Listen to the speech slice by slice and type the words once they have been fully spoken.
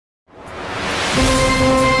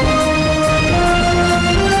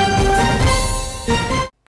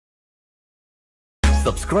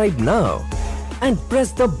Subscribe now and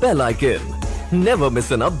press the bell icon. Never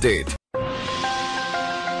miss an update.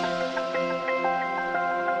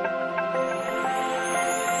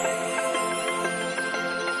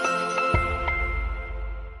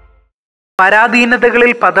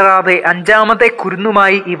 പരാധീനതകളിൽ പതറാതെ അഞ്ചാമത്തെ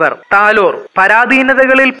കുരുന്നുമായി ഇവർ. താലോർ.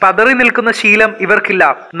 പരാധീനതകളിൽ പതറി നിൽക്കുന്ന ശീലം ഇവർക്കില്ല.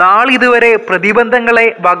 നാളിതുവരെ പ്രതിബന്ധങ്ങളെ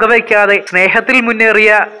വകവയ്ക്കാതെ സ്നേഹത്തിൽ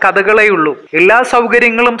മുന്നേറിയ കഥകളെയുള്ളൂ. എല്ലാ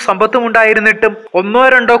സൗകര്യങ്ങളും സമ്പത്തും ഉണ്ടായിരുന്നിട്ടും ഒന്നോ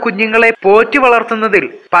രണ്ടോ കുഞ്ഞുങ്ങളെ പോറ്റി വളർത്തുന്നതിൽ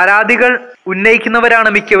പരാതികൾ ഉന്നയിക്കുന്നവരാണ്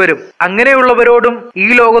മിക്കവരും. അങ്ങനെയുള്ളവരോടും ഈ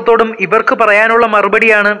ലോകത്തോടും ഇവർക്ക് പറയാനുള്ള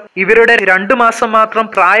മറുപടിയാണ് ഇവരുടെ 2 മാസം മാത്രം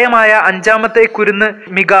പ്രായമായ അഞ്ചാമത്തെ കുരുന്ന്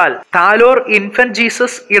മിഗാൽ. താലോർ ഇൻഫന്റ്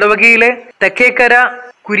ജീസസ് ഇടവകയിലെ തെക്കേക്കര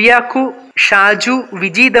കുര്യാക്കു, ഷാജു,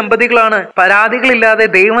 വിജി ദമ്പതികളാണ് പരാതികളില്ലാതെ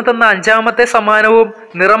ദൈവം തന്ന അഞ്ചാമത്തെ സമ്മാനവും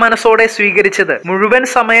നിറമനസോടെ സ്വീകരിച്ചത്. മുഴുവൻ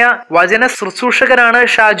സമയ വചന ശുശ്രൂഷകനാണ്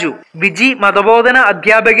ഷാജു. വിജി മതബോധന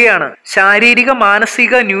അധ്യാപകയാണ്. ശാരീരിക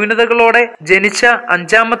മാനസിക ന്യൂനതകളോടെ ജനിച്ച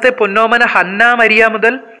അഞ്ചാമത്തെ പൊന്നോമന ഹന്ന മരിയ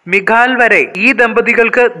മുതൽ മിഖാൽ വരെ ഈ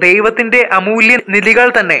ദമ്പതികൾക്ക് ദൈവത്തിന്റെ അമൂല്യ നിധികൾ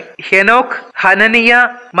തന്നെ. ഹെനോക്ക്, ഹനനിയ,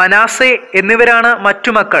 മനാസെ എന്നിവരാണ്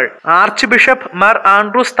മറ്റു മക്കൾ. ആർച്ച് ബിഷപ്പ് മാർ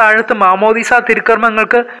ആൻഡ്രൂസ് താഴത്ത് മാമോദിസ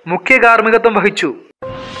തിരുക്കർമ്മങ്ങൾക്ക് മുഖ്യ കാർമ്മികത്വം വഹിച്ചു.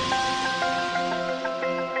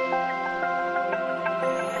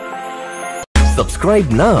 Subscribe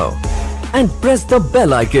now and press the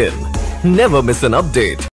bell icon. Never miss an update.